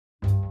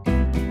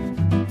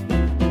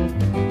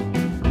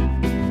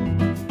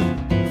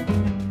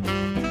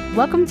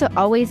Welcome to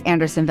Always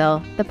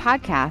Andersonville, the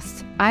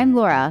podcast. I'm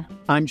Laura.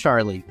 I'm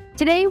Charlie.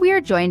 Today we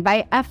are joined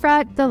by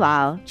Efrat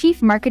Dallal,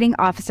 Chief Marketing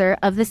Officer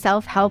of the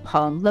Selfhelp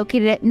Home,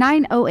 located at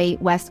 908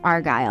 West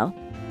Argyle.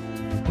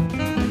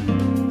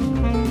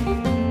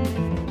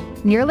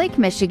 Near Lake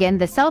Michigan,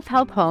 the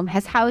Selfhelp Home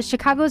has housed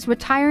Chicago's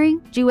retiring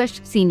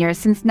Jewish seniors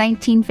since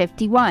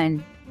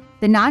 1951.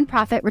 The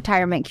nonprofit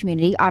retirement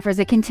community offers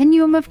a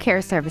continuum of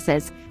care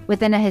services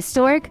within a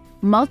historic,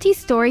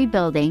 multi-story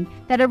building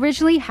that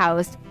originally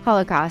housed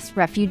Holocaust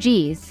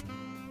refugees.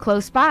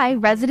 Close by,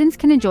 residents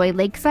can enjoy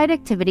lakeside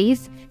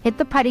activities, hit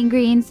the putting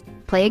greens,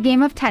 play a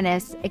game of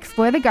tennis,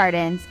 explore the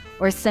gardens,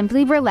 or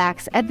simply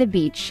relax at the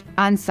beach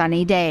on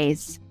sunny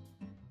days.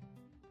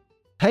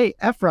 Hey,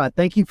 Efrat,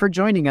 thank you for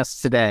joining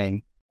us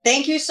today.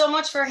 Thank you so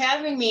much for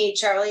having me,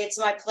 Charlie. It's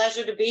my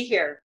pleasure to be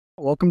here.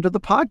 Welcome to the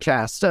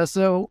podcast.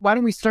 So why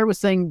don't we start with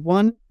saying,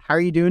 one, how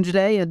are you doing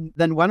today? And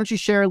then why don't you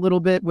share a little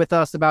bit with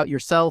us about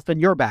yourself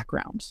and your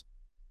background?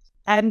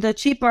 I'm the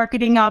Chief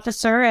Marketing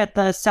Officer at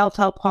the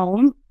Selfhelp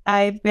Home.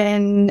 I've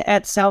been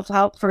at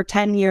Selfhelp for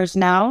 10 years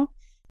now.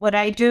 What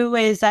I do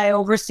is I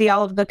oversee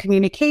all of the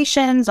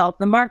communications, all of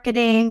the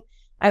marketing.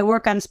 I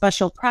work on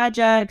special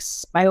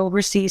projects. I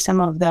oversee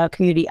some of the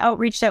community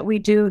outreach that we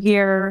do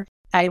here.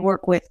 I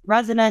work with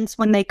residents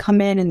when they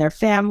come in and their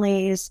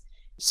families.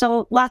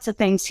 So lots of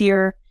things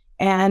here,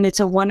 and it's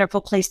a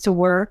wonderful place to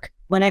work.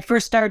 When I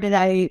first started,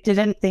 I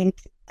didn't think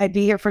I'd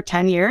be here for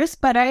 10 years,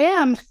 but I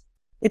am.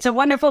 It's a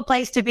wonderful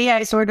place to be.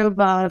 I sort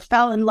of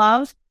fell in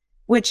love,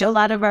 which a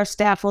lot of our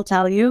staff will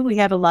tell you. We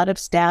have a lot of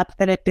staff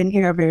that have been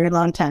here a very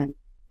long time.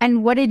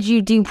 And what did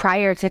you do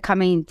prior to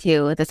coming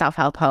to the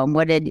Selfhelp Home?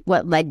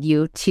 What led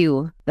you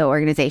to the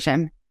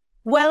organization?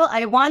 Well,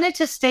 I wanted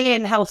to stay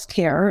in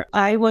healthcare.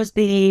 I was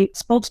the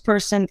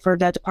spokesperson for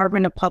the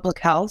Department of Public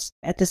Health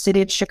at the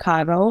City of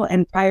Chicago.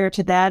 And prior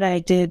to that, I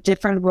did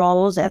different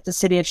roles at the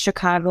City of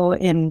Chicago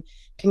in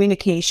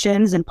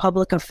communications and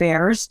public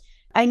affairs.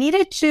 I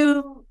needed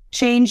to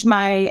change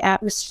my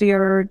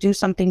atmosphere, do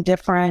something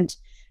different.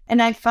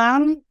 And I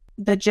found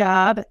the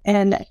job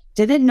and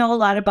didn't know a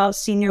lot about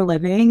senior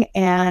living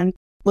and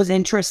was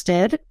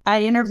interested.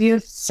 I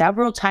interviewed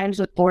several times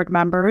with board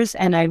members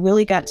and I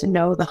really got to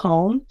know the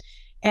home.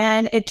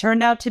 And it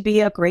turned out to be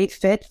a great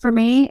fit for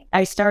me.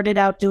 I started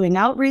out doing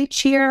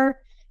outreach here.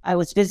 I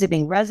was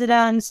visiting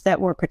residents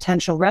that were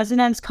potential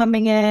residents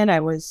coming in. I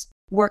was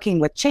working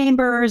with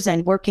chambers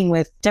and working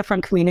with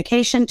different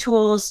communication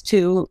tools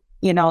to,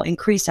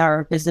 increase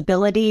our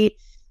visibility.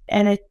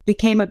 And it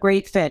became a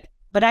great fit.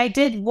 But I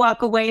did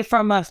walk away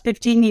from a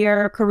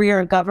 15-year career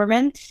in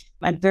government.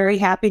 I'm very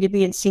happy to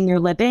be in senior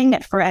living.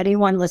 For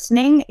anyone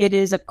listening, it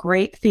is a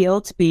great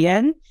field to be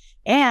in.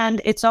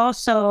 And it's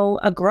also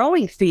a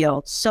growing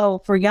field.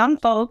 So for young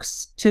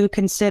folks to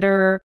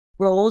consider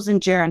roles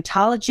in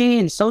gerontology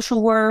and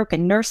social work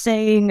and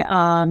nursing,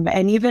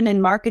 and even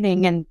in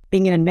marketing and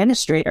being an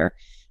administrator,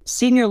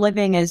 senior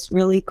living is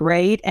really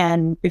great.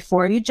 And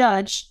before you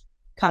judge,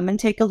 come and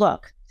take a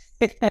look.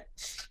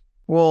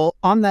 Well,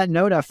 on that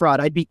note, Efrat,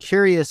 I'd be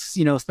curious,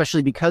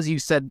 especially because you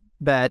said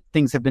that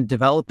things have been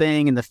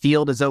developing and the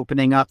field is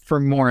opening up for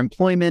more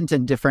employment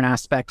and different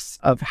aspects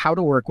of how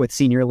to work with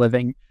senior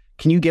living.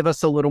 Can you give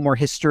us a little more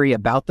history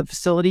about the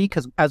facility?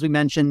 Because as we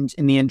mentioned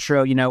in the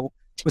intro, it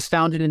was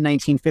founded in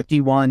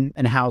 1951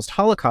 and housed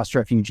Holocaust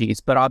refugees,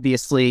 but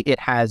obviously it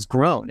has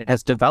grown, it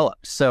has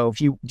developed. So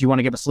do you want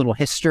to give us a little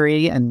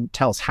history and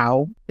tell us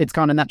how it's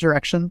gone in that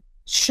direction?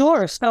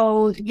 Sure.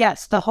 So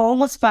yes, the home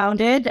was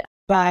founded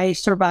by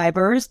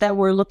survivors that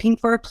were looking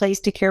for a place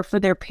to care for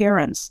their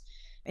parents.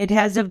 It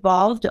has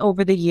evolved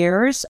over the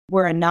years.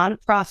 We're a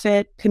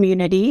nonprofit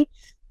community.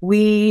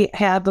 We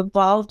have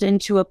evolved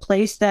into a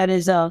place that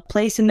is a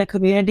place in the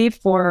community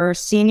for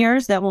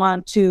seniors that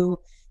want to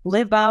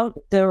live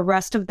out the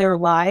rest of their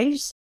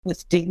lives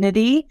with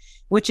dignity,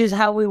 which is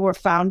how we were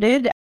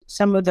founded.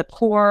 Some of the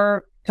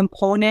core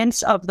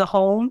components of the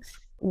home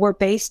were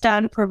based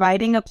on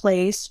providing a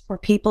place for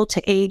people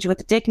to age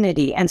with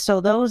dignity. And so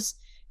those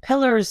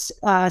pillars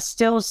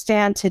still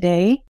stand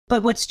today.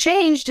 But what's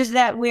changed is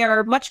that we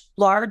are much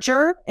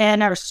larger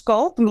in our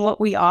scope and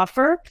what we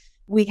offer.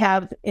 We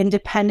have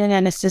independent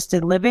and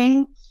assisted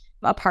living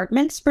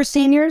apartments for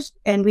seniors,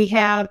 and we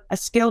have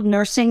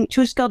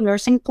two skilled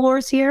nursing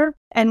floors here.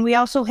 And we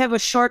also have a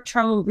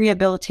short-term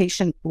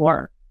rehabilitation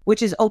floor,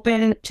 which is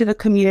open to the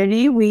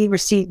community. We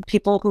receive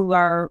people who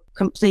are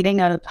completing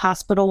a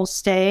hospital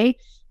stay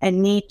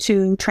and need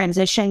to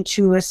transition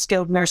to a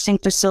skilled nursing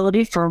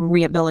facility for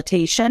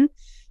rehabilitation.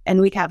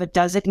 And we have a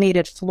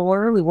designated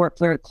floor. We work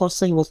very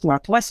closely with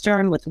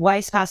Northwestern, with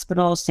Weiss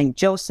Hospital, St.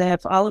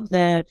 Joseph, all of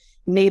the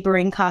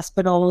neighboring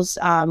hospitals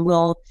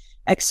will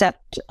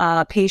accept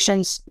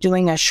patients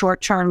doing a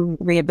short-term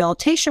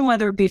rehabilitation,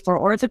 whether it be for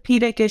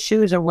orthopedic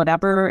issues or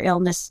whatever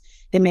illness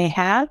they may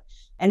have.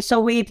 And so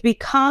we've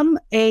become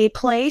a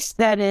place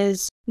that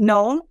is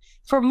known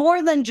for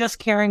more than just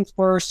caring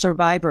for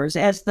survivors.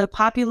 As the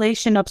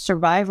population of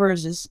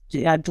survivors is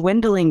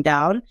dwindling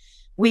down,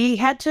 we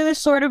had to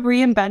sort of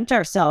reinvent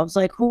ourselves.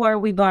 Like, who are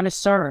we going to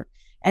serve?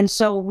 And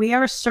so we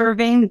are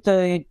serving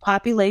the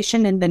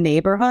population in the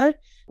neighborhood.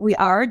 We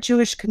are a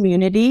Jewish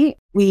community.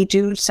 We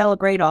do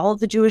celebrate all of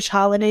the Jewish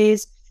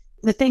holidays.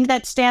 The thing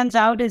that stands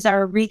out is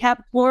our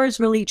rehab floor is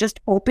really just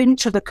open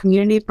to the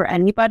community for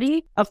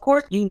anybody. Of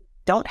course, you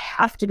don't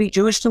have to be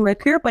Jewish to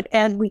live here, but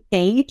as we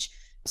age,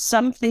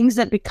 some things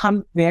that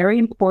become very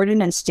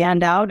important and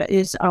stand out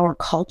is our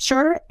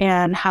culture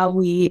and how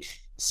we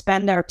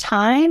spend our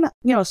time.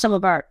 Some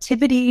of our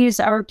activities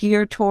are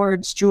geared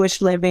towards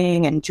Jewish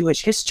living and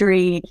Jewish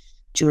history,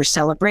 Jewish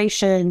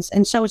celebrations.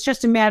 And so it's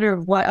just a matter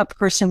of what a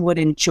person would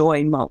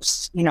enjoy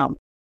most.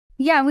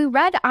 Yeah, we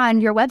read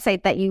on your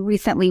website that you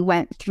recently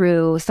went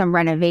through some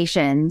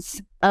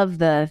renovations of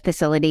the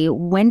facility.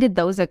 When did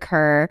those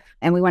occur?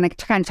 And we want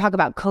to kind of talk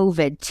about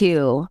COVID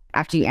too,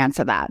 after you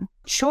answer that.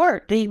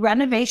 Sure. The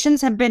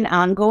renovations have been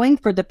ongoing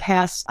for the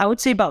past, I would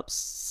say, about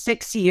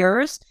 6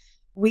 years.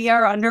 We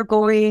are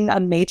undergoing a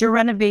major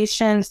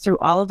renovation through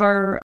all of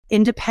our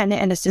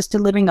independent and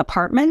assisted living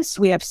apartments.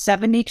 We have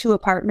 72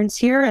 apartments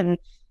here, and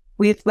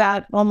we've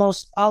got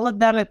almost all of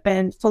them have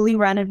been fully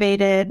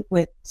renovated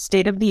with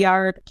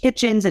state-of-the-art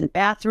kitchens and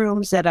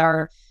bathrooms that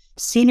are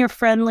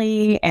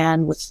senior-friendly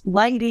and with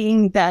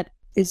lighting that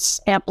is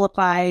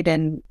amplified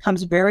and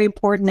becomes very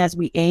important as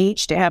we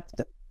age to have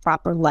the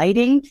proper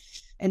lighting.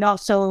 And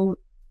also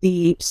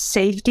the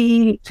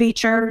safety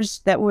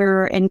features that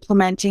we're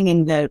implementing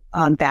in the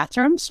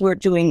bathrooms. We're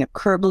doing a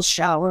curbless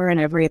shower in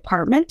every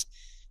apartment.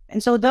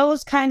 And so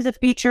those kinds of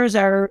features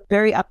are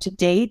very up to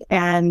date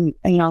and,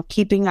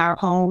 keeping our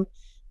home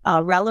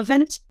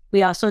relevant.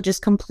 We also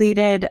just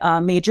completed a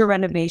major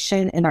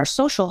renovation in our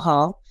social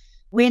hall.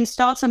 We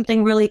installed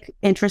something really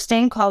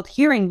interesting called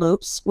hearing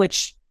loops,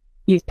 which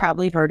you've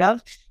probably heard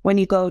of. When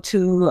you go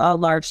to a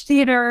large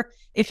theater,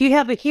 if you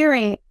have a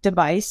hearing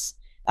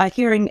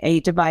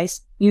aid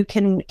device, you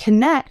can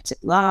connect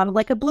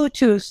like a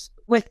Bluetooth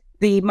with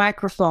the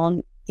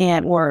microphone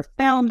or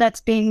film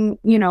that's being,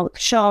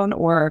 shown,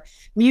 or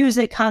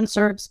music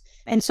concerts.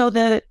 And so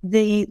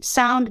the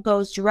sound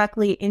goes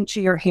directly into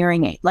your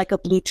hearing aid, like a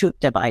Bluetooth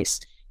device.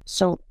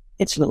 So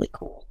it's really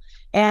cool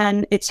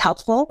and it's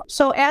helpful.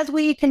 So as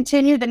we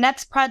continue, the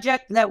next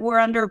project that we're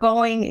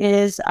undergoing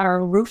is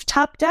our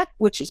rooftop deck,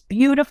 which is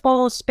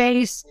beautiful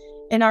space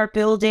in our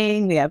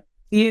building. We have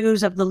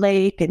views of the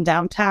lake and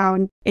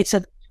downtown. It's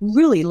a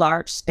really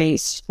large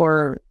space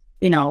for,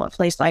 a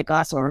place like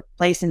us or a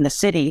place in the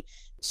city.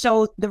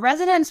 So the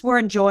residents were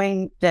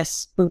enjoying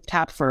this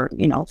rooftop for,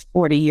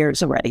 40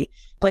 years already,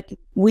 but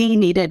we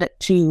needed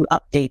to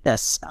update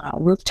this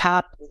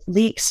rooftop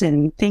leaks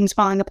and things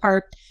falling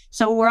apart.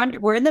 So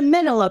we're in the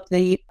middle of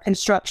the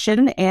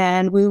construction,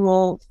 and we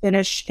will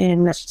finish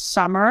in the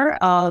summer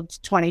of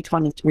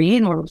 2023,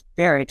 and we're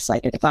very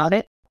excited about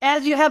it.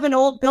 As you have an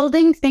old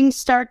building, things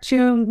start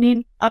to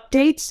need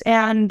updates,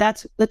 and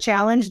that's the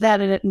challenge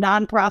that a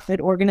nonprofit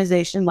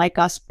organization like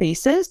us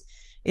faces,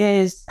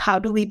 is how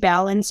do we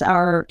balance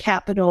our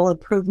capital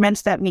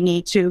improvements that we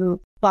need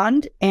to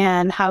fund,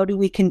 and how do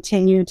we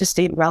continue to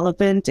stay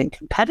relevant and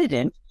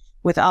competitive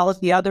with all of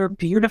the other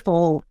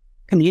beautiful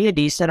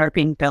communities that are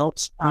being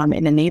built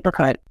in the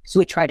neighborhood. So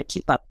we try to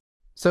keep up.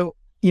 So,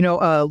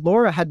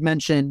 Laura had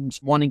mentioned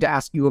wanting to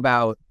ask you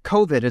about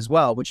COVID as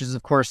well, which is,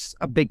 of course,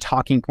 a big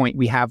talking point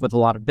we have with a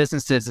lot of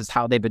businesses, is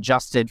how they've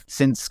adjusted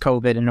since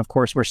COVID. And of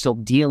course, we're still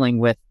dealing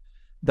with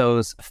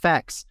those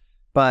effects.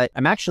 But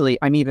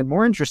I'm even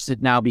more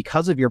interested now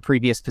because of your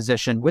previous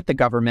position with the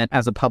government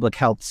as a public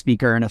health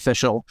speaker and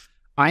official.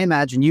 I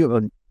imagine you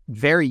have a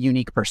very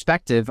unique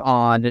perspective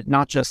on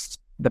not just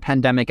the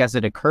pandemic as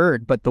it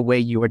occurred, but the way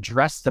you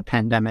address the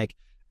pandemic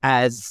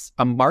as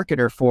a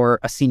marketer for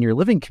a senior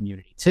living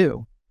community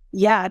too.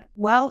 Yeah,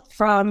 well,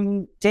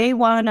 from day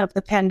one of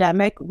the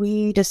pandemic,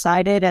 we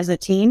decided as a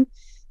team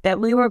that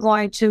we were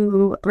going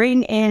to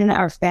bring in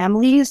our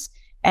families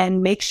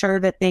and make sure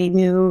that they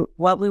knew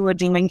what we were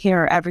doing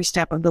here every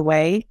step of the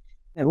way.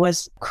 It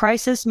was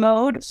crisis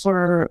mode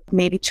for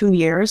maybe 2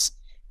 years.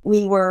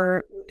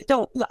 Our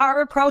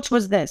approach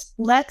was this: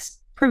 let's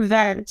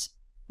prevent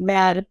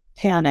mad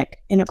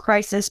panic. In a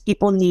crisis,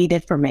 people need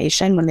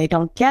information. When they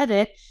don't get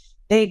it,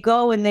 they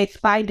go and they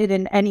find it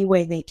in any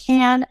way they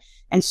can.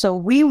 And so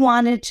we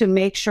wanted to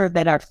make sure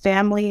that our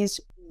families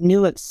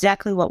knew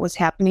exactly what was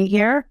happening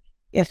here.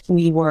 If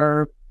we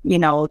were,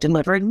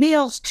 delivering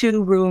meals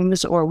to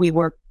rooms, or we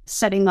were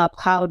setting up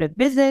how to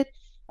visit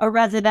a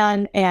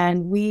resident,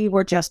 and we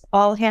were just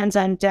all hands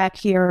on deck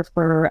here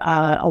for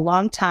a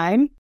long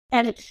time.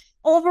 And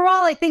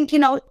overall, I think,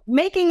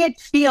 making it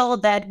feel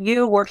that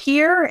you were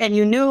here and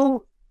you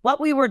knew what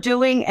we were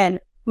doing, and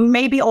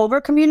maybe over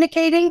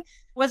communicating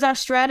was our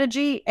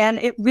strategy. And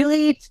it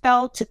really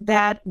felt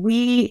that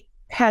we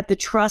had the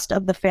trust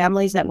of the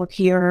families that were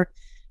here.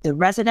 The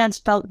residents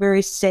felt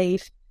very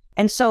safe.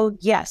 And so,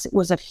 yes, it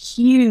was a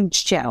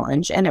huge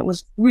challenge and it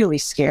was really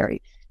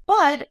scary,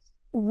 but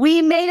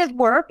we made it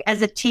work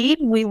as a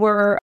team.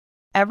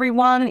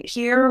 Everyone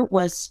here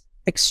was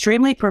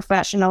extremely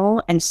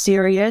professional and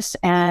serious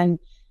and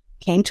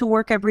came to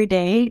work every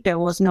day. There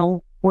was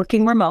no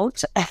working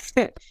remote,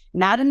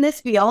 not in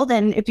this field.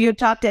 And if you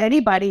talk to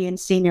anybody in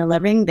senior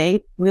living,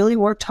 they really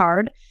worked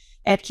hard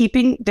at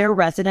keeping their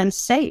residents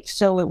safe.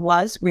 So it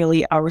was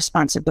really our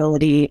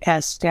responsibility,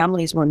 as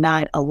families were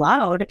not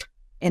allowed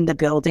in the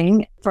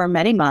building for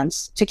many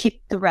months, to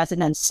keep the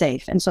residents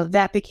safe. And so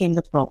that became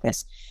the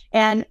focus.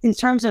 And in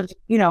terms of,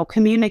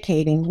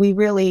 communicating, we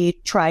really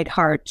tried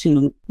hard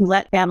to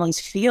let families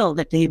feel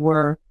that they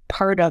were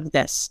part of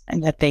this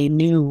and that they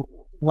knew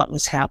what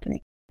was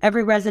happening.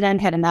 Every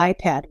resident had an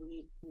iPad.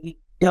 We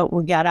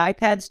got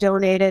iPads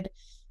donated.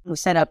 We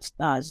set up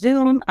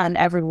Zoom on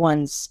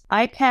everyone's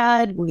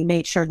iPad. We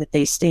made sure that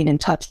they stayed in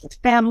touch with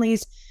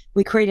families.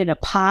 We created a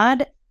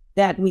pod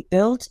that we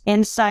built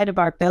inside of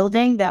our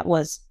building that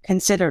was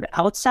considered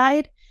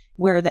outside,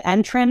 where the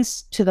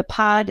entrance to the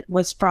pod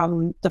was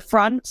from the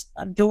front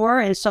door.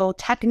 And so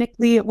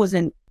technically it was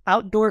an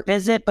outdoor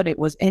visit, but it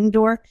was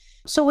indoor.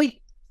 So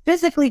we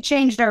physically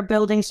changed our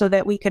building so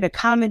that we could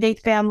accommodate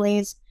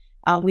families.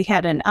 We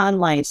had an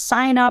online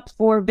sign up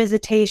for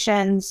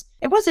visitations.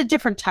 It was a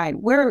different time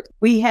where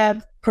we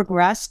have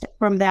progressed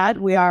from that.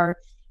 We are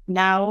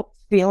now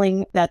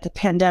feeling that the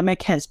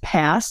pandemic has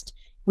passed.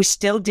 We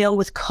still deal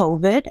with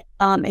COVID.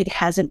 It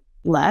hasn't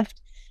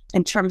left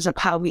in terms of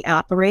how we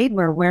operate.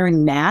 We're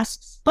wearing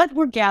masks, but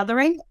we're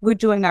gathering. We're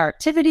doing our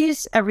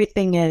activities.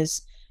 Everything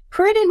is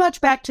pretty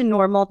much back to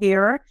normal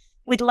here.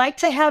 We'd like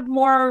to have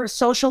more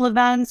social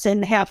events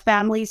and have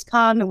families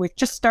come, and we're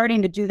just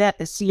starting to do that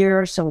this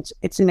year. So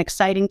it's an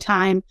exciting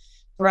time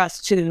for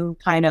us to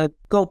kind of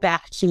go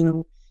back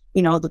to,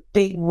 the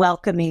big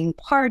welcoming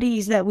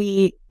parties that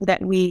we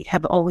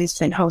have always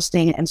been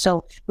hosting. And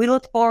so we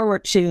look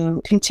forward to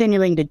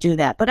continuing to do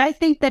that. But I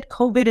think that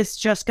COVID is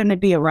just going to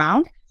be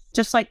around,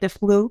 just like the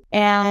flu.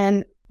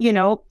 And,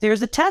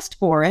 there's a test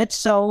for it.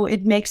 So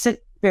it makes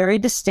it very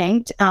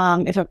distinct.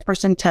 If a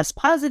person tests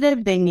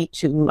positive, they need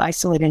to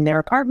isolate in their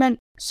apartment.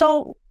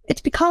 So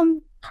it's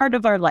become part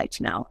of our life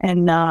now.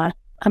 And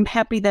I'm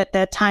happy that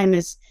that time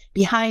is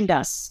behind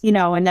us,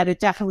 and that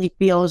it definitely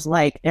feels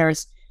like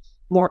there's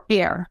more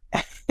air.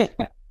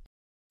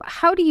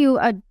 How do you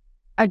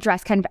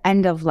address kind of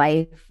end of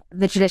life,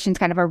 the traditions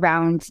kind of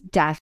around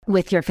death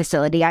with your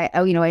facility? I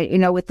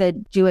with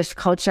the Jewish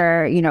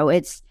culture,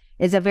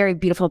 it's a very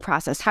beautiful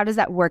process. How does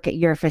that work at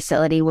your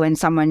facility when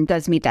someone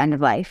does meet the end of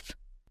life?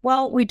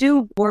 Well, we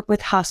do work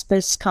with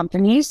hospice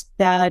companies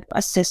that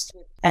assist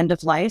with end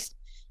of life.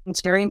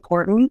 It's very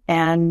important,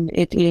 and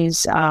it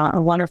is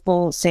a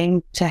wonderful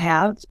thing to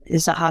have,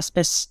 is a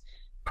hospice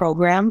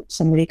program.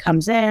 Somebody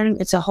comes in,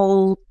 it's a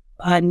whole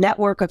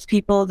network of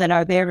people that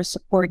are there to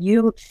support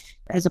you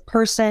as a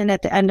person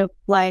at the end of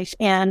life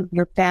and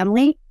your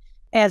family.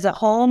 As a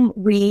home,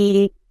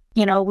 we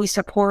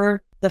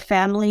support the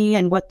family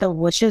and what the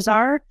wishes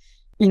are,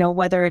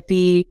 whether it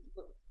be,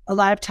 a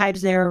lot of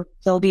times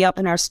they'll be up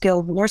in our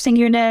skilled nursing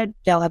unit,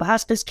 they'll have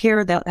hospice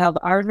care, they'll have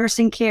our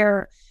nursing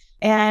care.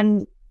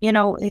 And,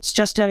 it's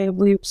just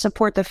we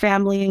support the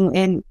family,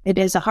 and it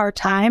is a hard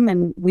time,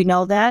 and we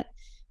know that.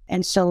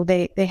 And so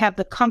they have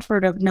the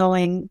comfort of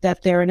knowing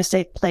that they're in a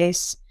safe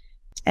place.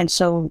 And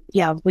so,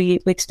 we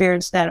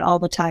experience that all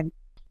the time.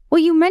 Well,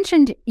 you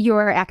mentioned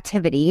your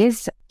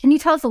activities. Can you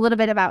tell us a little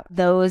bit about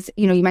those?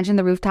 You mentioned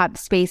the rooftop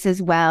space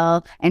as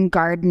well, and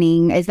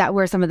gardening. Is that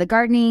where some of the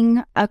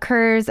gardening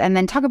occurs? And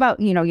then talk about,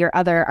 your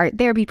other art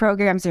therapy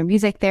programs or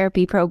music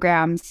therapy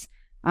programs,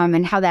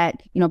 and how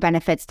that,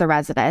 benefits the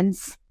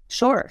residents.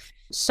 Sure.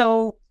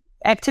 So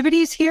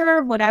activities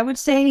here, what I would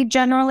say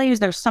generally is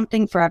there's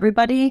something for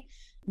everybody.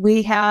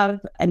 We have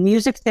a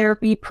music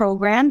therapy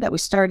program that we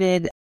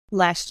started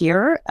last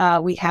year.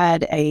 We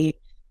had a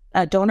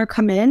donor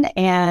come in,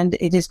 and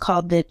it is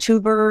called the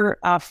Tuber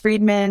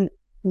Friedman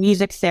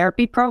Music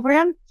Therapy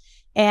Program.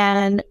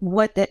 And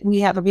we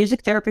have a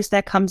music therapist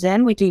that comes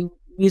in. We do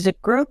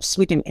music groups.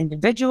 We do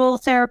individual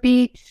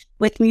therapy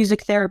with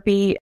music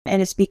therapy,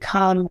 and it's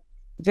become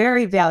a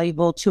very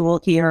valuable tool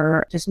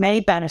here. There's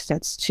many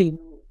benefits to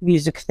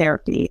music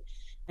therapy,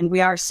 and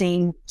we are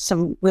seeing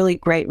some really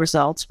great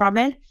results from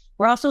it.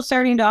 We're also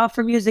starting to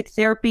offer music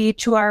therapy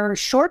to our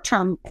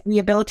short-term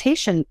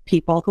rehabilitation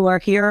people who are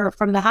here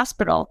from the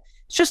hospital.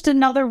 It's just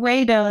another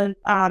way to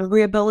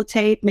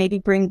rehabilitate, maybe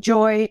bring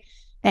joy,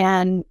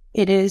 and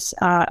it is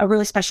a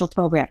really special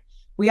program.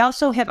 We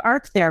also have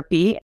art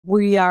therapy.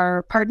 We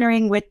are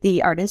partnering with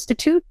the Art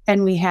Institute,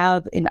 and we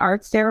have an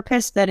art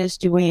therapist that is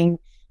doing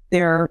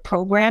their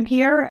program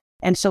here.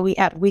 And so we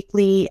have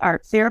weekly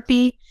art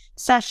therapy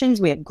sessions.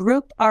 We have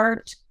group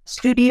art,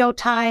 studio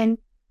time,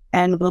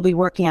 and we'll be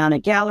working on a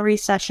gallery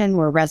session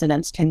where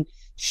residents can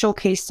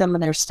showcase some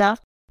of their stuff.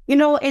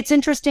 It's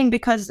interesting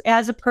because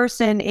as a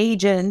person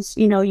ages,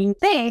 you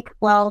think,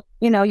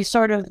 you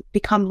sort of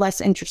become less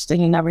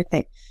interesting in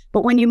everything.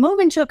 But when you move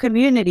into a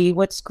community,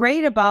 what's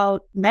great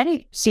about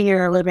many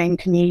senior living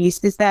communities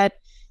is that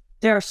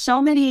there are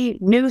so many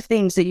new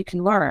things that you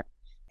can learn,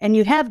 and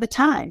you have the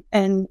time,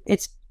 and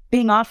it's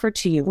being offered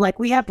to you. Like,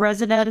 we have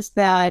residents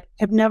that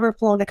have never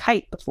flown a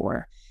kite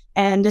before.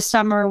 And this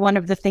summer, one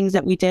of the things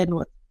that we did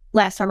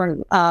last summer,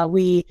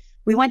 we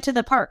went to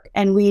the park,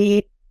 and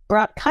we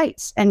brought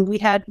kites, and we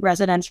had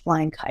residents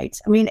flying kites.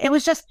 I mean, it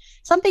was just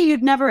something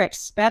you'd never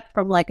expect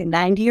from like a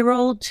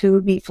 90-year-old to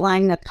be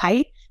flying a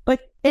kite, but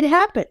it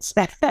happens.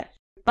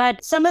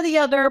 But some of the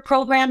other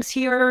programs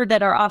here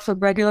that are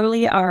offered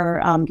regularly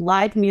are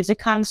live music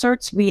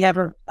concerts. We have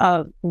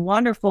a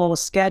wonderful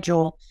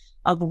schedule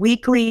of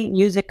weekly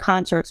music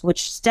concerts,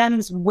 which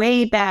stems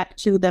way back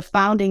to the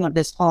founding of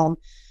this home,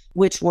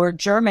 which were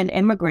German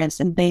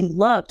immigrants, and they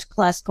loved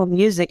classical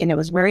music, and it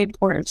was very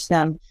important to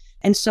them.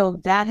 And so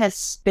that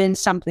has been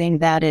something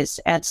that is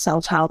at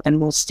Selfhelp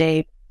and will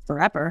stay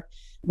forever,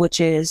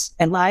 which is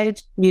a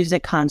live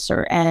music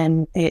concert.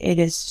 And it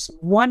is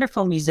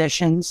wonderful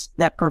musicians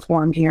that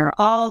perform here,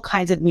 all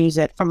kinds of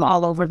music from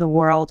all over the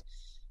world.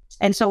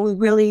 And so we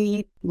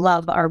really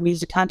love our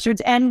music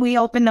concerts, and we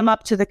open them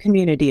up to the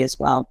community as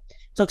well.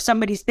 So if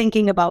somebody's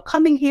thinking about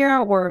coming here,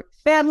 or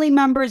family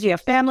members, you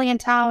have family in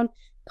town,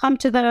 come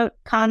to the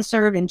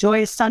concert,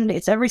 enjoy a Sunday.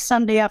 It's every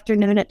Sunday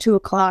afternoon at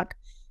 2:00.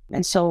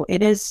 And so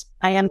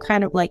I am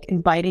kind of like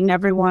inviting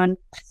everyone.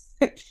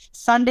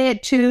 Sunday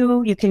at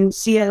 2, you can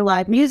see a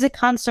live music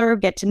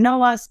concert, get to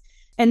know us.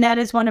 And that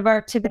is one of our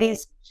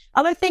activities.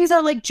 Other things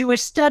are like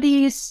Jewish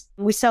studies.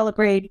 We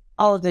celebrate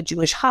all of the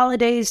Jewish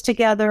holidays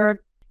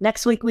together.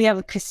 Next week, we have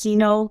a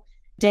casino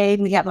day.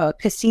 We have a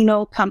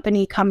casino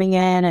company coming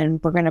in, and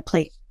we're going to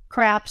play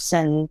craps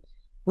and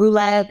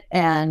roulette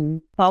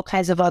and all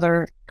kinds of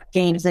other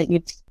games that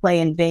you play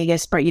in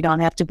Vegas, but you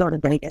don't have to go to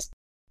Vegas.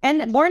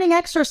 And morning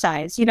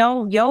exercise,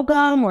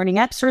 yoga, morning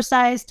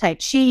exercise, Tai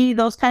Chi,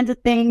 those kinds of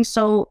things.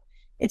 So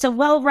it's a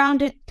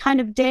well-rounded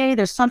kind of day.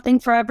 There's something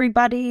for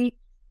everybody.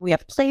 We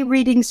have play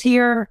readings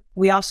here.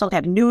 We also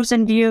have news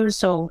and views.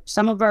 So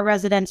some of our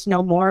residents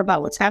know more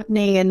about what's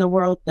happening in the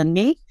world than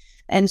me.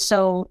 And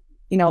so,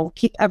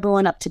 keep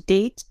everyone up to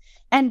date.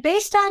 And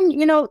based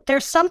on,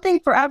 there's something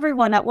for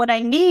everyone. What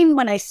I mean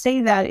when I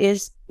say that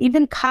is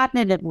even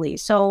cognitively.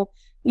 So,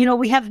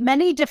 we have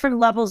many different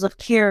levels of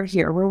care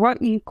here. We're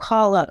what you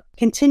call a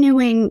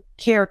continuing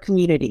care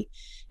community.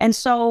 And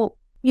so,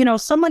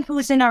 someone who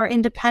is in our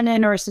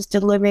independent or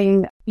assisted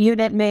living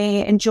unit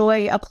may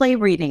enjoy a play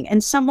reading,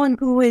 and someone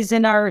who is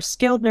in our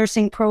skilled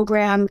nursing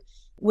program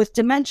with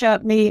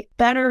dementia may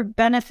better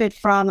benefit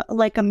from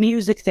like a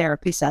music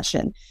therapy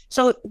session.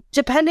 So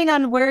depending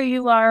on where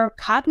you are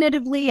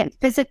cognitively and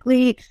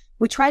physically,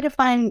 we try to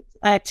find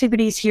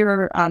activities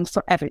here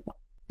for everyone.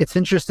 It's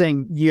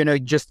interesting,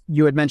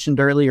 you had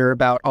mentioned earlier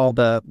about all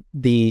the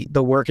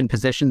work and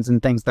positions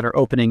and things that are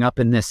opening up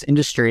in this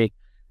industry.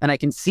 And I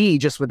can see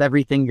just with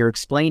everything you're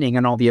explaining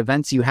and all the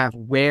events you have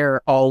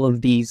where all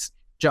of these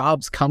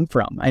jobs come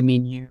from. I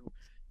mean,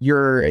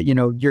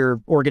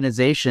 your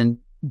organization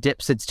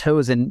dips its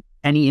toes in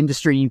any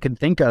industry you can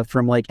think of,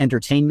 from like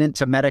entertainment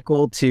to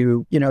medical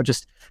to,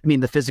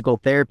 the physical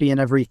therapy and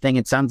everything.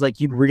 It sounds like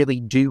you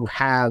really do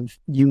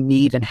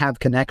need and have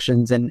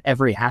connections in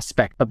every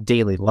aspect of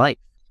daily life.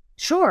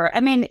 Sure. I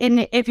mean,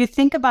 if you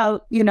think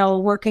about,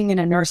 working in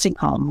a nursing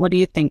home, what do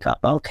you think of?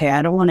 Okay,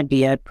 I don't want to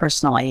be a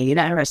personal aide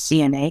or a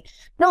CNA.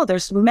 No,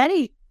 there's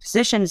many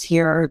positions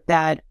here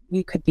that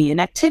you could be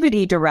an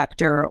activity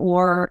director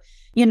or,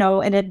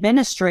 an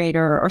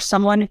administrator or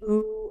someone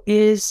who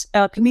is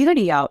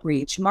community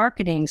outreach,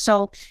 marketing.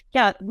 So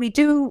yeah, we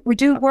do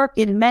work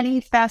in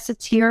many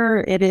facets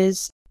here.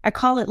 I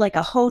call it like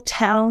a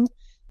hotel,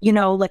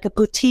 like a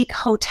boutique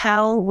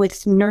hotel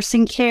with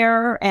nursing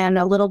care and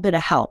a little bit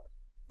of help.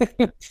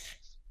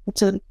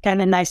 It's a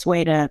kind of nice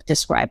way to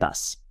describe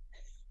us.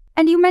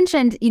 And you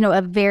mentioned,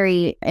 a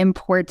very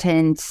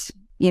important,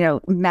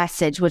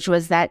 message, which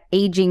was that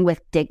aging with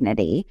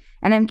dignity.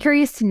 And I'm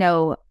curious to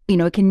know,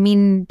 it can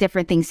mean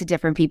different things to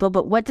different people,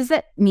 but what does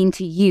it mean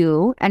to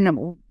you?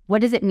 And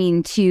what does it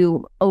mean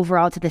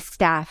overall to the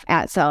staff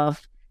at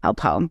Selfhelp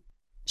Home?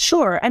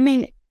 Sure. I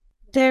mean,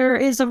 there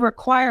is a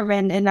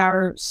requirement in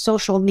our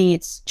social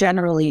needs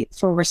generally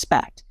for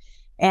respect.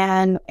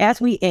 And as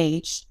we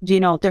age,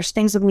 there's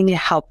things that we need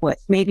help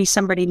with. Maybe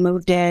somebody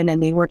moved in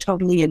and they were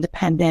totally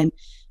independent,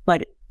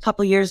 but a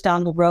couple of years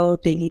down the road,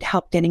 they need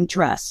help getting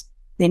dressed.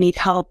 They need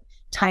help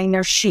tying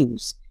their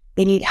shoes.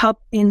 They need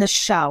help in the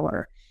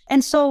shower.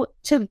 And so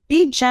to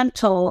be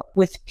gentle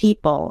with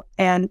people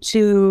and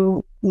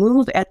to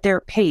move at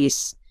their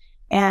pace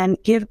and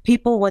give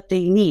people what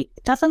they need,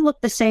 it doesn't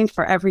look the same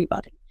for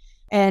everybody.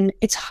 And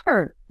it's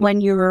hard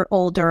when you're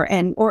older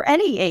or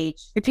any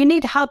age. If you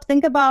need help,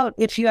 think about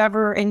if you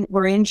ever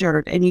were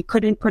injured and you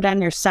couldn't put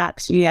on your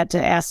socks, you had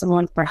to ask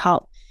someone for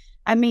help.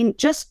 I mean,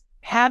 just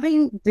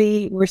having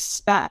the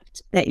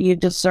respect that you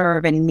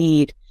deserve and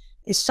need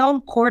is so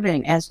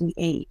important as we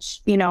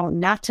age,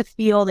 not to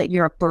feel that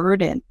you're a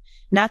burden,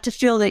 not to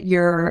feel that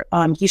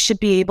you should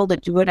be able to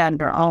do it on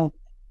your own,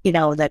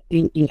 that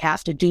you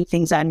have to do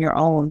things on your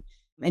own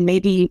and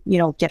maybe,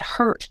 get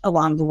hurt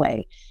along the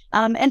way.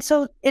 And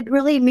so it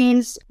really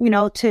means,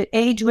 to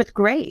age with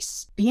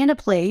grace, be in a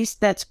place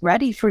that's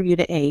ready for you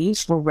to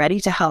age. We're ready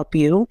to help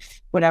you,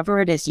 whatever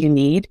it is you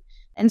need.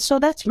 And so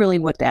that's really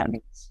what that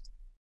means.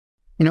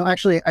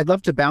 Actually, I'd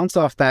love to bounce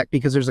off that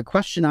because there's a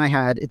question I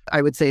had.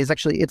 I would say is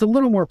actually, it's a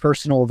little more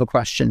personal of a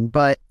question,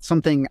 but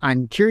something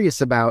I'm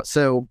curious about.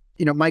 So,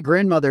 my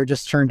grandmother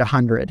just turned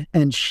 100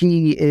 and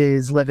she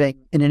is living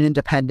in an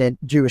independent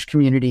Jewish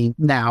community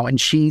now.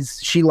 And she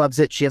loves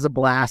it. She has a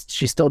blast.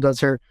 She still does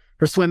her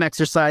swim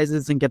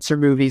exercises and gets her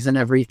movies and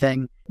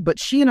everything. But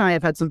she and I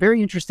have had some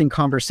very interesting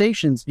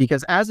conversations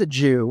because as a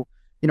Jew,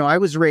 I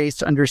was raised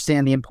to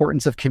understand the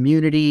importance of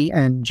community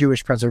and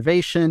Jewish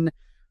preservation.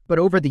 But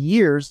over the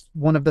years,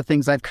 one of the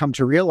things I've come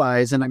to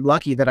realize, and I'm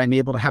lucky that I'm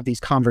able to have these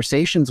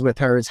conversations with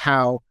her, is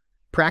how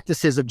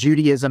practices of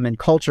Judaism and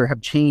culture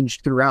have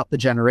changed throughout the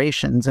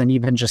generations. And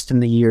even just in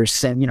the years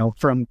since,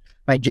 from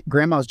my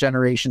grandma's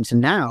generation to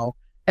now,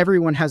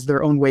 everyone has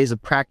their own ways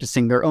of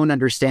practicing, their own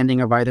understanding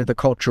of either the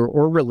culture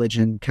or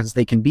religion, because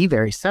they can be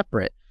very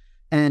separate.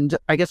 And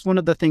I guess one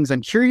of the things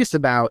I'm curious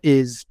about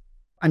is,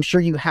 I'm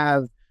sure you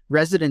have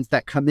residents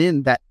that come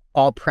in that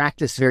all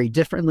practice very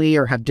differently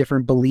or have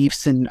different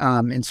beliefs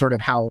in sort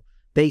of how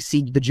they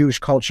see the Jewish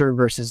culture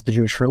versus the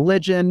Jewish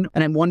religion.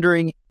 And I'm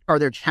wondering, are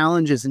there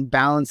challenges in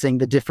balancing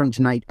the different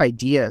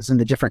ideas and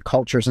the different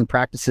cultures and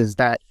practices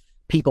that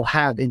people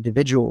have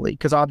individually?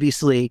 Because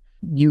obviously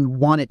you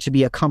want it to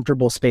be a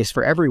comfortable space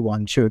for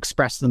everyone to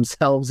express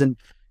themselves and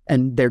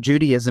their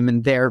Judaism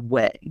in their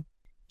way.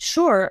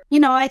 Sure.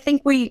 I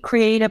think we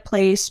create a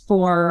place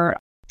for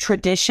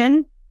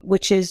tradition,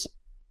 which is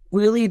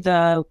really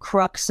the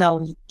crux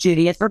of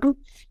Judaism,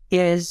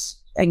 is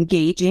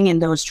engaging in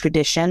those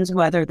traditions,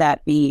 whether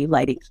that be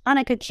lighting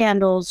Hanukkah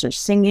candles or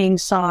singing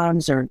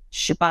songs or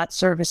Shabbat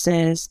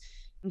services.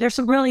 There's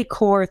some really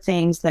core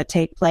things that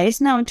take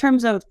place. Now, in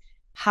terms of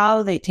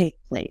how they take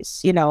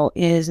place,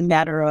 is a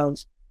matter of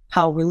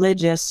how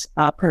religious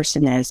a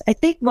person is. I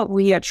think what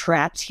we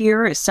attract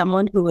here is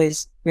someone who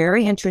is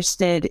very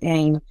interested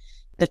in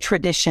the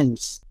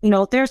traditions.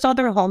 There's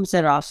other homes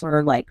that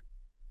offer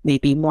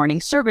maybe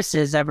morning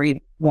services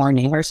every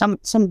morning or some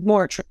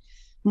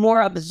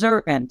more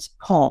observant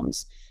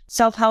homes.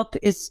 Self-help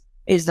is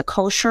the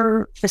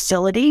kosher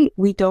facility.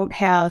 We don't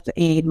have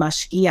a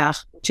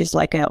mashgiach, which is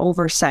like an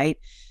oversight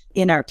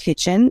in our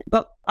kitchen,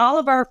 but all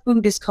of our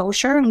food is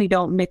kosher and we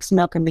don't mix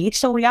milk and meat.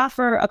 So we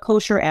offer a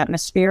kosher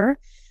atmosphere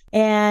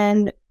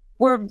and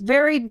we're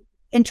very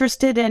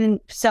interested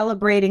in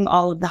celebrating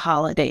all of the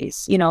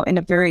holidays, in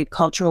a very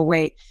cultural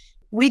way.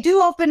 We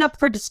do open up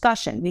for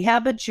discussion. We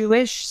have a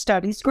Jewish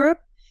studies group,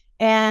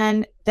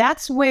 and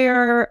that's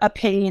where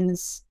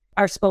opinions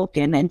are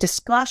spoken and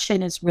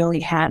discussion is really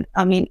had.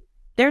 I mean,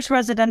 there's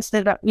residents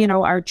that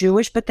are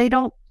Jewish, but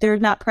they're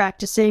not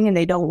practicing and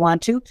they don't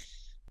want to.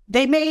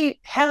 They may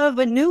have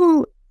a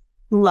new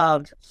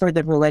love for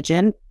the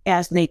religion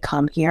as they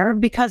come here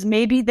because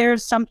maybe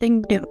there's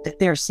something new that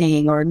they're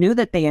seeing or new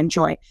that they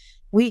enjoy.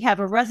 We have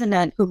a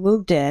resident who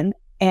moved in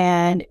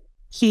and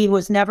he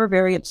was never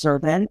very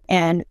observant,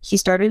 and he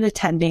started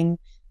attending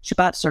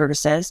Shabbat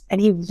services, and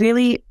he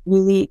really,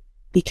 really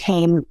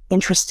became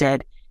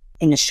interested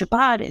in the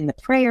Shabbat, in the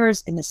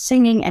prayers, in the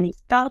singing, and he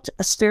felt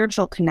a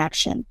spiritual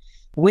connection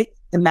with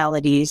the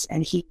melodies,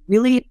 and he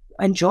really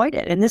enjoyed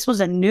it. And this was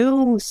a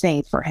new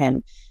thing for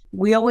him.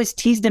 We always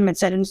teased him and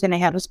said he was going to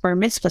have his bar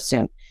mitzvah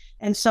soon.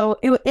 And so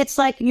it's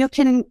like you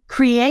can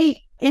create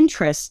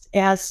interest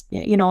as,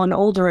 an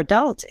older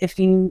adult if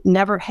you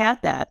never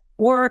had that.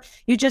 Or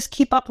you just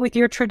keep up with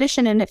your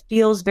tradition and it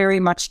feels very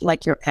much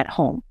like you're at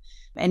home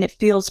and it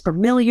feels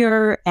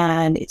familiar.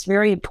 And it's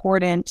very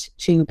important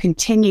to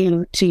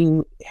continue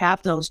to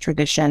have those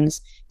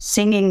traditions,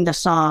 singing the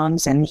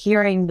songs and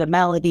hearing the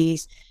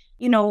melodies.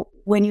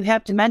 When you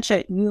have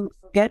dementia, you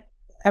forget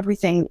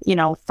everything,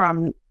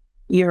 from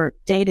your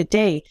day to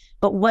day.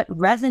 But what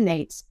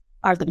resonates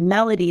are the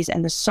melodies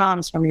and the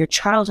songs from your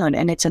childhood.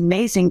 And it's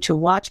amazing to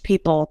watch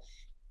people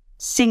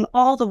sing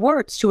all the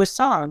words to a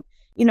song,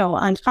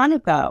 on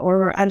Hanukkah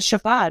or on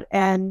Shabbat.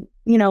 And,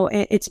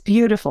 it's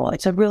beautiful.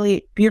 It's a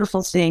really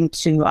beautiful thing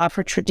to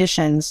offer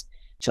traditions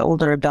to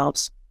older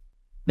adults.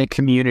 The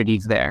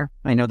community's there.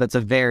 I know that's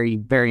a very,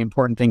 very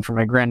important thing for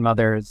my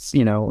grandmother,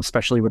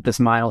 especially with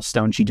this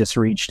milestone she just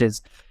reached,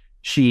 is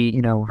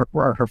she,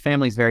 her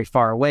family's very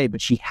far away,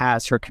 but she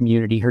has her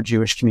community, her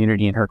Jewish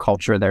community and her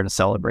culture there to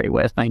celebrate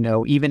with. I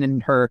know even in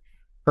her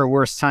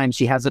worst times,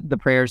 she has the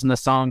prayers and the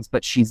songs,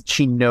 but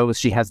she knows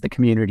she has the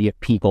community of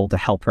people to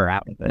help her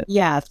out of it.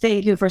 Yeah,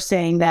 thank you for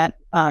saying that,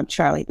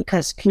 Charlie,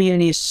 because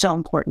community is so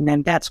important.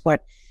 And that's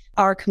what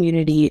our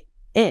community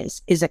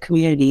is a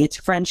community. It's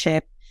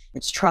friendship,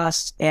 it's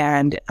trust.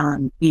 And,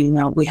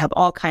 we have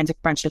all kinds of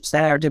friendships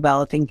that are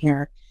developing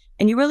here.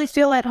 And you really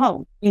feel at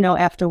home,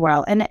 after a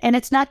while. And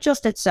it's not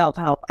just at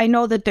Self-Help. I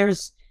know that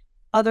there's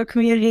other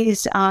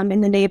communities in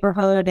the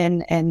neighborhood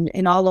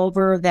and all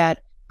over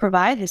that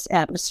provide this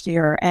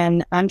atmosphere.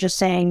 And I'm just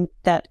saying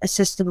that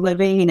assisted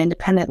living and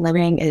independent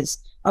living is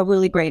a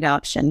really great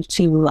option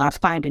to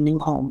find a new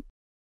home.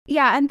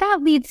 Yeah. And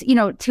that leads,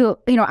 to,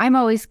 I'm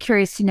always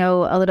curious to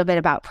know a little bit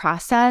about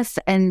process.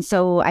 And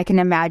so I can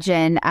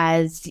imagine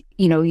as,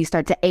 you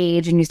start to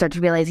age and you start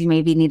to realize you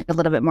maybe need a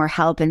little bit more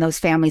help and those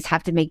families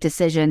have to make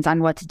decisions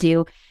on what to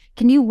do.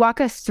 Can you walk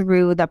us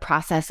through the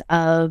process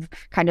of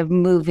kind of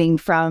moving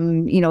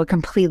from, a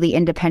completely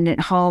independent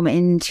home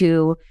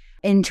into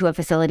a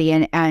facility?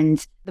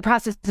 And the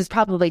process is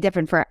probably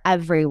different for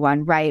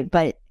everyone, right?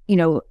 But,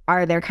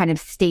 are there kind of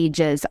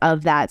stages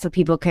of that so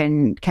people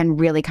can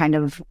really kind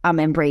of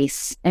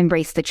embrace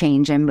the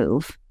change and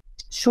move?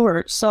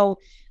 Sure. So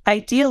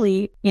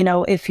ideally,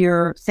 if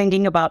you're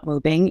thinking about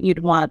moving, you'd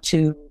want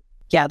to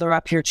gather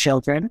up your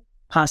children,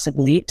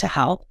 possibly to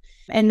help.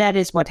 And that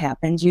is what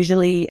happens.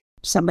 Usually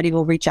somebody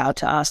will reach out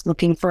to us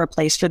looking for a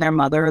place for their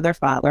mother or their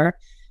father.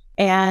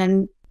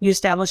 And you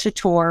establish a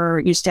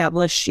tour, you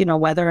establish,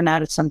 whether or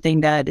not it's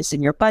something that is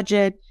in your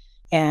budget.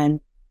 And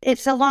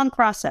it's a long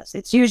process.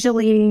 It's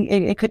usually,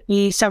 it could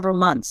be several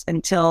months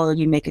until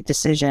you make a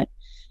decision,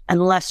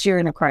 unless you're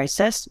in a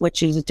crisis,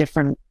 which is a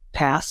different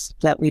path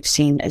that we've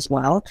seen as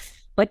well.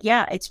 But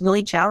yeah, it's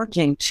really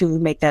challenging to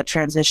make that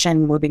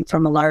transition, moving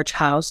from a large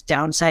house,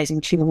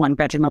 downsizing to a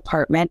one-bedroom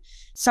apartment.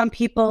 Some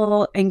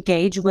people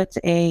engage with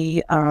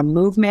a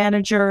move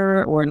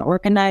manager or an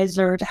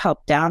organizer to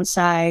help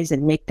downsize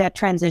and make that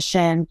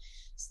transition.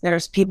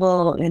 There's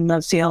people in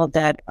the field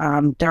that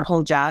their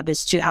whole job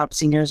is to help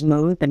seniors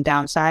move and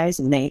downsize,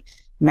 and they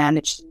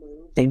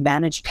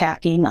manage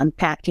packing,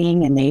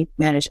 unpacking, and they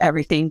manage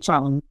everything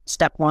from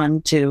step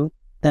one to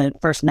the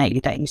first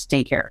night that you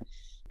stay here.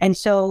 And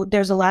so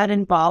there's a lot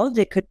involved.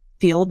 It could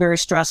feel very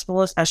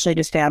stressful, especially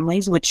to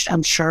families, which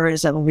I'm sure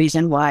is a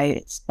reason why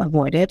it's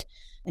avoided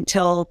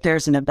until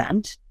there's an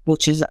event,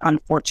 which is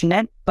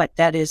unfortunate. But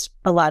that is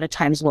a lot of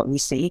times what we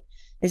see,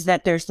 is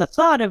that there's the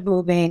thought of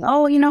moving.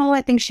 Oh,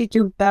 I think she'd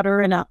do better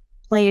in a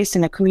place,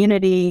 in a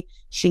community.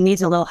 She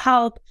needs a little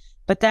help.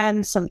 But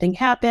then something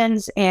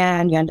happens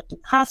and you end up in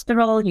the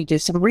hospital, you do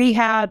some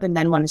rehab. And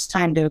then when it's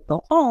time to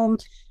go home,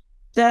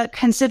 the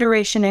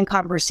consideration and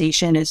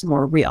conversation is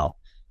more real.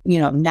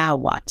 Now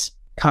what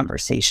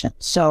conversation?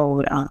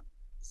 So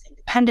is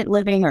independent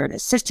living or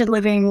assisted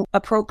living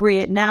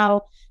appropriate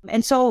now?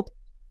 And so,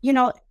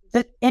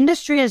 the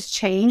industry has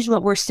changed.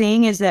 What we're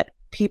seeing is that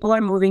people are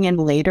moving in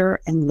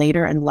later and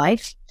later in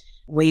life,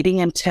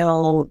 waiting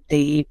until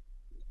they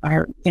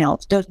are,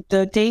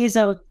 the days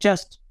of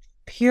just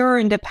pure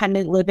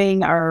independent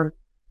living are,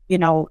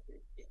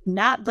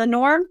 not the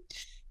norm.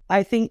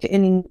 I think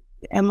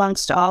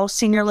amongst all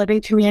senior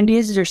living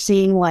communities, you're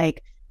seeing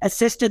like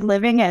assisted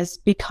living has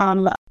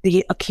become,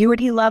 the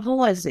acuity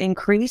level has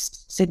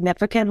increased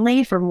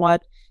significantly from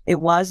what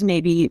it was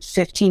maybe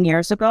 15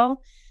 years ago.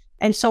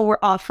 And so we're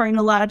offering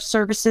a lot of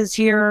services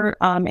here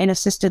in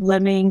assisted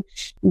living,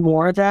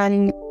 more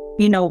than,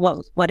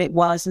 what it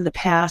was in the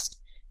past.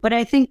 But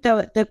I think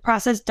the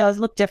process does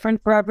look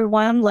different for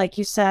everyone. Like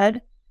you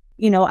said,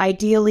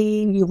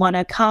 ideally you want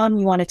to come,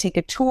 you want to take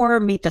a tour,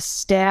 meet the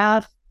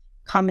staff,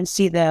 come and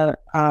see the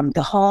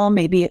home,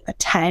 maybe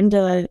attend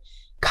a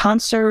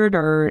concert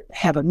or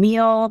have a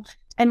meal,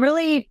 and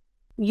really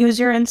use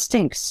your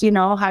instincts.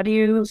 How do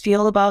you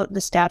feel about the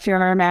staff you're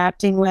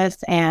interacting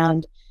with,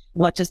 and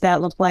what does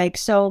that look like?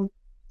 So,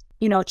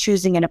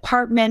 choosing an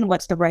apartment,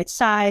 what's the right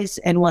size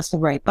and what's the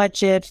right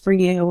budget for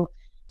you.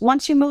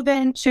 Once you move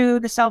into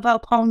the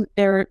self-help home,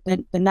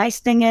 the nice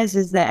thing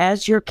is that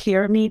as your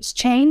care needs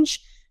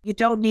change, you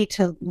don't need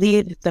to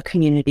leave the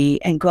community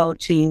and go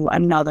to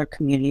another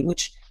community,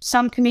 which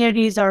some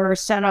communities are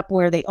set up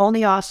where they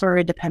only offer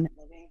independent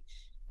living,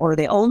 or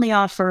they only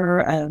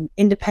offer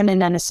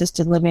independent and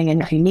assisted living.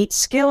 And if you need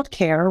skilled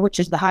care, which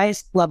is the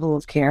highest level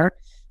of care,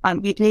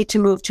 you need to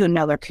move to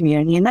another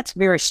community. And that's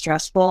very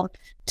stressful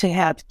to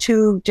have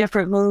two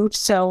different moves.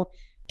 So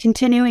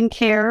continuing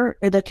care,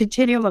 or the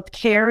continuum of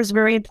care, is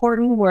very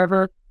important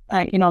wherever,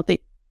 the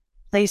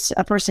place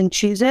a person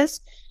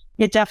chooses.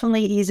 It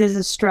definitely eases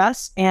the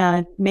stress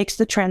and makes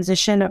the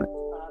transition of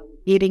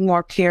needing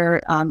more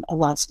care a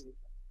lot smoother.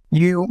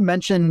 You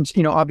mentioned,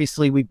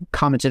 obviously we've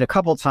commented a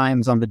couple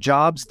times on the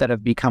jobs that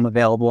have become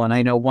available. And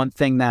I know one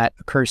thing that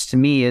occurs to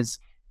me is,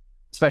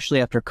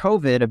 especially after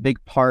COVID, a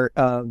big part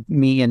of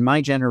me and my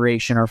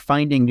generation are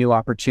finding new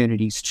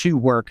opportunities to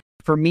work.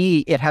 For me,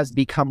 it has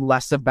become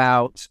less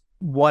about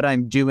what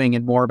I'm doing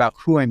and more about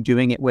who I'm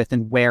doing it with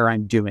and where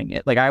I'm doing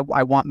it. Like I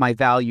want my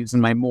values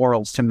and my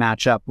morals to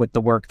match up with the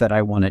work that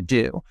I want to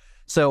do.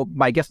 So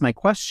I guess my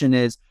question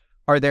is,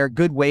 are there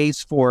good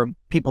ways for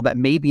people that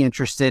may be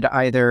interested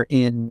either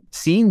in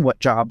seeing what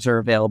jobs are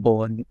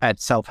available at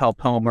Selfhelp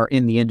Home or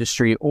in the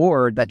industry,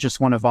 or that just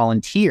want to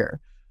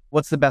volunteer?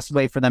 What's the best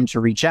way for them to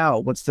reach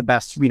out? What's the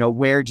best,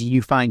 where do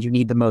you find you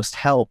need the most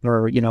help?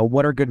 Or,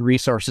 what are good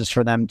resources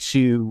for them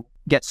to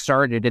get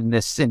started in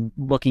this and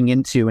looking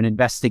into and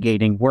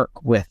investigating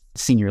work with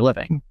senior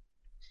living?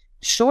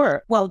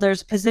 Sure. Well,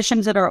 there's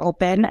positions that are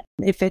open.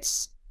 If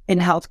it's in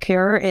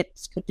healthcare,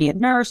 it could be a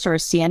nurse or a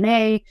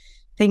CNA,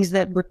 things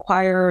that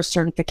require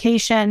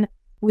certification.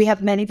 We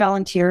have many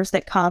volunteers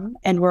that come,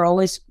 and we're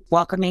always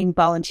welcoming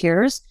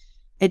volunteers.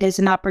 It is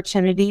an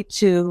opportunity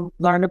to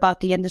learn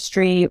about the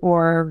industry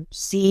or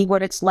see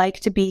what it's like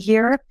to be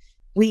here.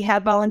 We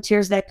have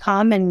volunteers that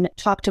come and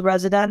talk to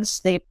residents.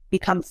 They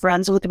become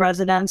friends with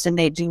residents, and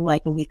they do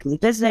like a weekly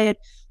visit,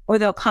 or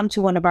they'll come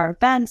to one of our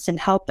events and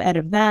help at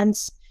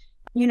events.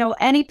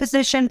 any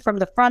position from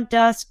the front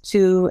desk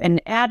to an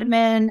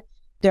admin.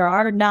 There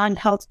are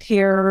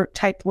non-healthcare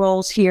type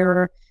roles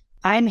here.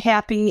 I'm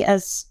happy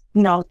as,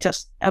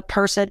 just a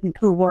person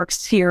who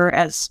works here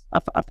as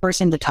a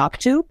person to talk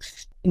to.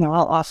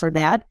 I'll offer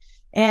that.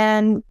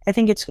 And I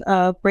think it's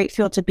a great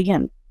field to be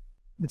in.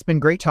 It's been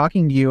great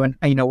talking to you. And,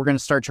 we're going to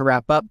start to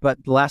wrap up.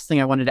 But the last thing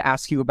I wanted to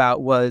ask you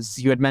about was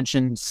you had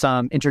mentioned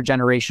some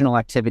intergenerational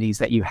activities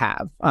that you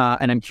have.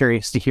 And I'm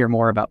curious to hear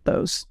more about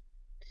those.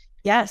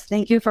 Yes,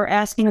 thank you for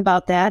asking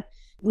about that.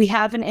 We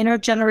have many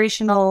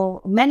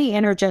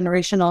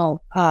intergenerational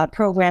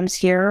programs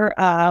here,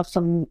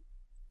 from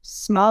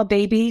small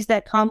babies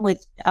that come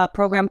with a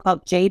program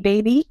called J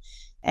Baby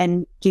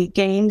and do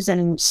games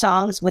and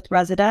songs with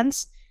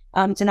residents.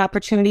 It's an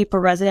opportunity for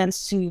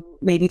residents to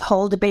maybe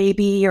hold a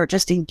baby or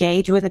just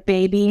engage with a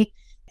baby.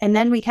 And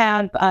then we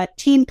have a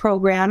teen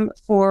program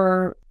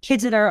for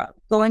kids that are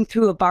going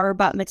through a bar or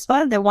bat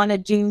mitzvah. They want to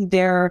do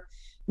their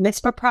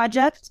mitzvah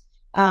project,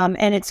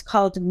 and it's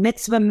called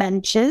Mitzvah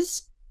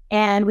Menches.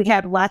 And we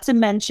have lots of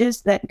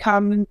menches that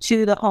come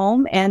to the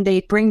home and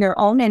they bring their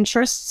own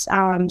interests.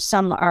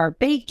 Some are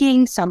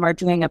baking, some are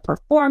doing a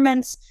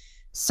performance,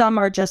 some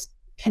are just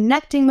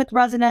connecting with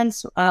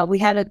residents. We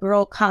had a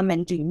girl come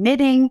and do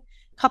knitting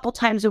a couple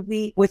times a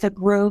week with a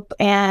group.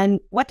 And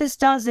what this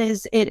does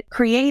is it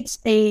creates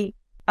a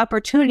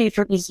opportunity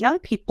for these young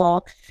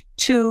people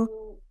to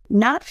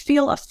not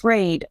feel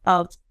afraid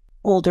of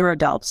older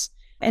adults.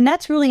 And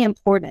that's really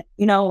important.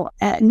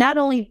 Not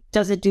only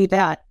does it do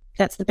that,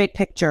 that's the big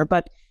picture,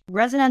 but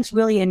residents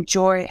really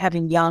enjoy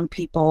having young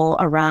people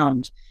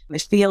around.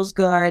 It feels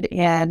good.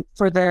 And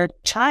for the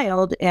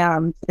child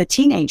and the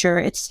teenager,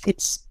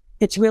 it's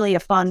really a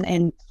fun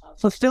and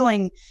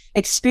fulfilling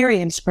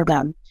experience for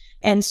them.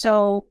 And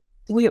so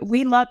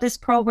we love this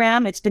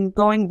program. It's been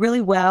going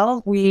really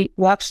well. We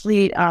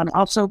actually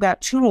also got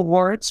 2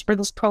 awards for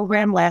this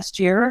program last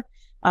year,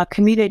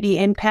 Community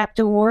Impact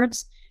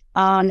Awards.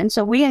 And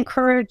so we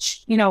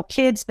encourage,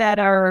 kids that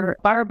are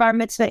bar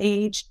mitzvah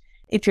age.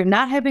 If you're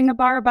not having a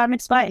bar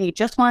mitzvah and you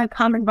just want to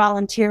come and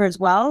volunteer as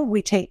well,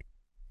 we take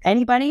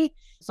anybody.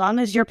 As long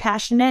as you're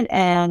passionate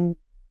and,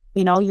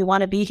 you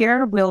want to be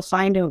here, we'll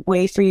find a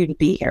way for you to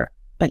be here.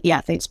 But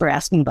yeah, thanks for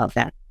asking about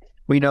that.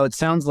 Well, it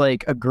sounds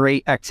like a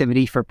great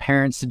activity for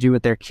parents to do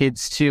with their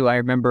kids too. I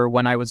remember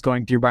when I was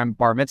going through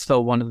bar mitzvah,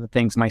 one of the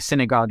things my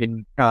synagogue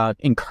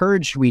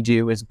encouraged we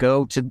do is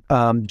go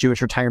to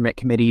Jewish retirement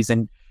committees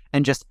and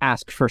just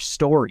ask for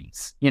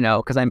stories,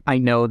 because I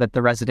know that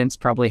the residents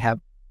probably have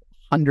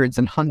hundreds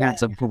and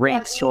hundreds of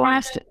great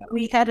stories.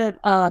 We had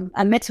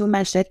a mitzvah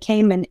mensch that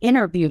came and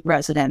interviewed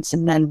residents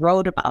and then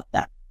wrote about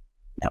them.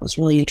 That was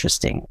really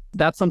interesting.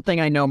 That's something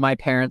I know my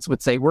parents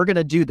would say, we're going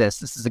to do this.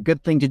 This is a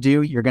good thing to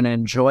do. You're going to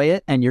enjoy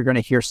it. And you're going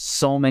to hear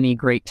so many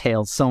great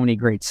tales, so many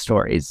great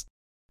stories.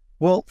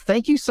 Well,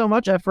 thank you so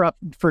much, Efrat,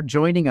 for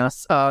joining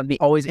us on the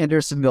Always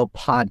Andersonville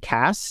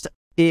podcast.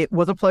 It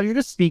was a pleasure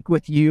to speak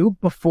with you.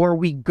 Before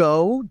we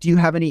go, do you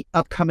have any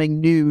upcoming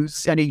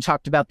news? I know you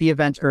talked about the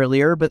event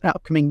earlier, but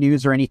upcoming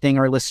news or anything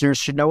our listeners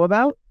should know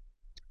about?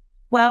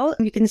 Well,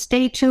 you can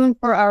stay tuned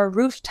for our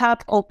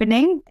rooftop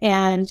opening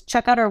and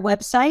check out our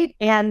website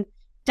and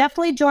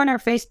definitely join our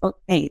Facebook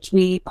page.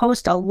 We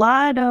post a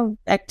lot of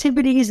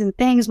activities and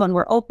things when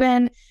we're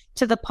open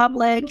to the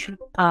public.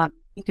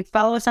 You can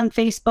follow us on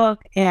Facebook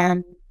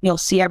and you'll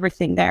see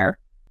everything there.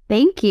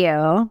 Thank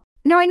you.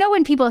 No, I know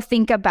when people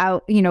think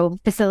about,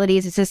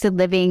 facilities, assisted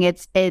living,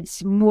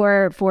 it's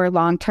more for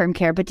long-term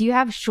care, but do you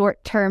have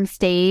short-term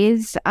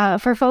stays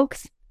for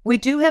folks? We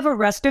do have a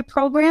respite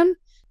program.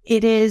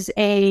 It is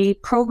a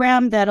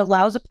program that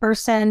allows a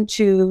person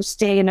to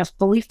stay in a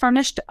fully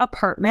furnished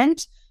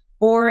apartment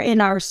or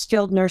in our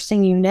skilled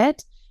nursing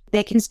unit.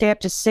 They can stay up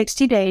to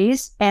 60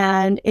 days,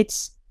 and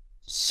it's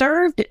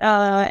served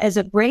as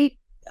a great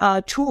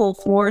tool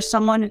for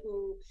someone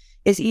who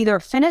is either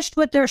finished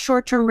with their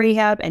short-term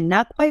rehab and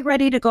not quite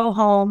ready to go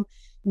home,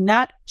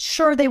 not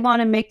sure they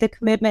want to make the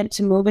commitment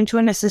to move into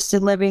an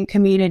assisted living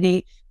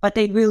community, but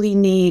they really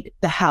need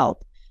the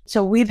help.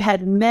 So we've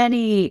had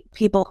many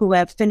people who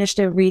have finished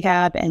their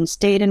rehab and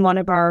stayed in one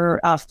of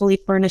our fully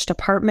furnished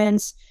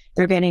apartments.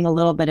 They're getting a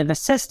little bit of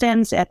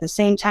assistance. At the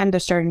same time, they're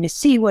starting to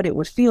see what it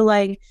would feel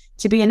like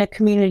to be in a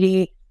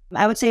community.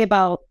 I would say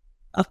about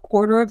a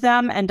quarter of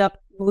them end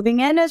up moving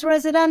in as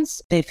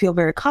residents. They feel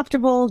very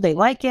comfortable. They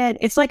like it.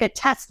 It's like a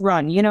test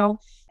run,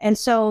 And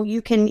so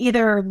you can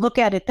either look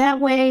at it that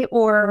way,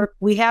 or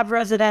we have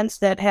residents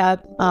that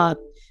have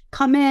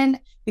come in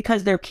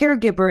because their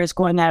caregiver is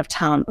going out of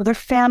town or their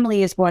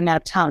family is going out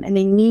of town and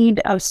they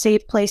need a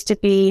safe place to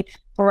be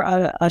for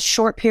a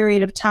short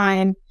period of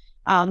time.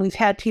 We've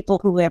had people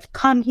who have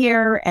come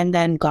here and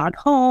then gone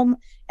home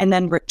and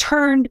then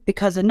returned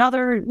because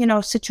another,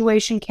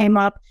 situation came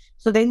up.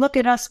 So they look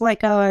at us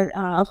like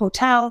a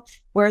hotel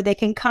where they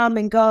can come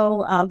and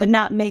go, but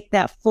not make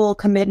that full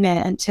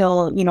commitment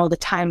until, the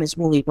time is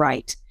really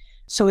right.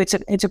 So it's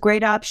a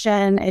great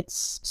option.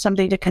 It's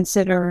something to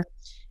consider.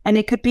 And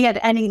it could be at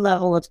any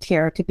level of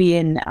care. It could be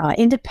in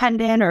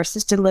independent or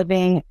assisted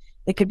living.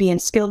 It could be in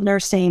skilled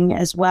nursing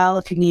as well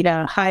if you need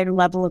a higher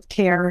level of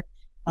care.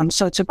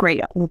 So it's a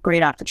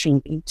great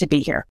opportunity to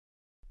be here.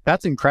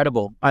 That's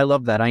incredible. I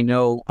love that. I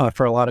know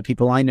for a lot of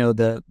people, I know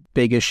the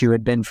big issue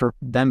had been for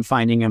them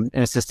finding an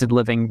assisted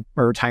living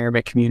or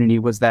retirement community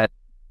was that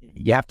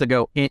you have to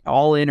go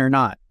all in or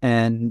not.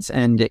 And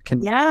it can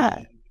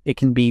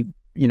be,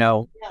 in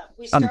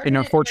an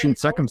unfortunate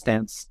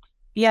circumstance.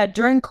 Yeah.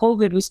 During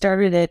COVID, we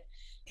started it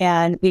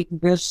and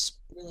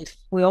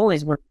we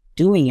always were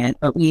doing it,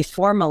 but we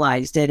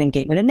formalized it and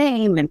gave it a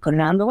name and put it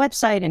on the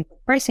website and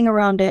put pricing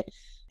around it.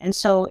 And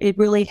so it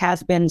really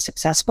has been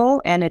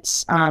successful, and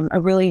it's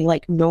a really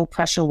no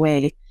pressure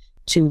way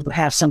to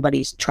have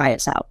somebody try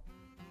us out.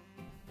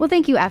 Well,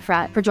 thank you,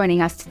 Efrat, for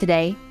joining us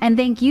today. And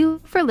thank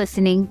you for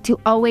listening to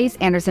Always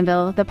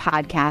Andersonville, the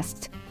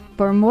podcast.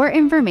 For more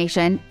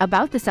information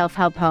about the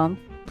Self-Help Home,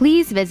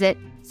 please visit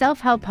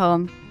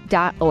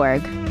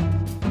selfhelphome.org.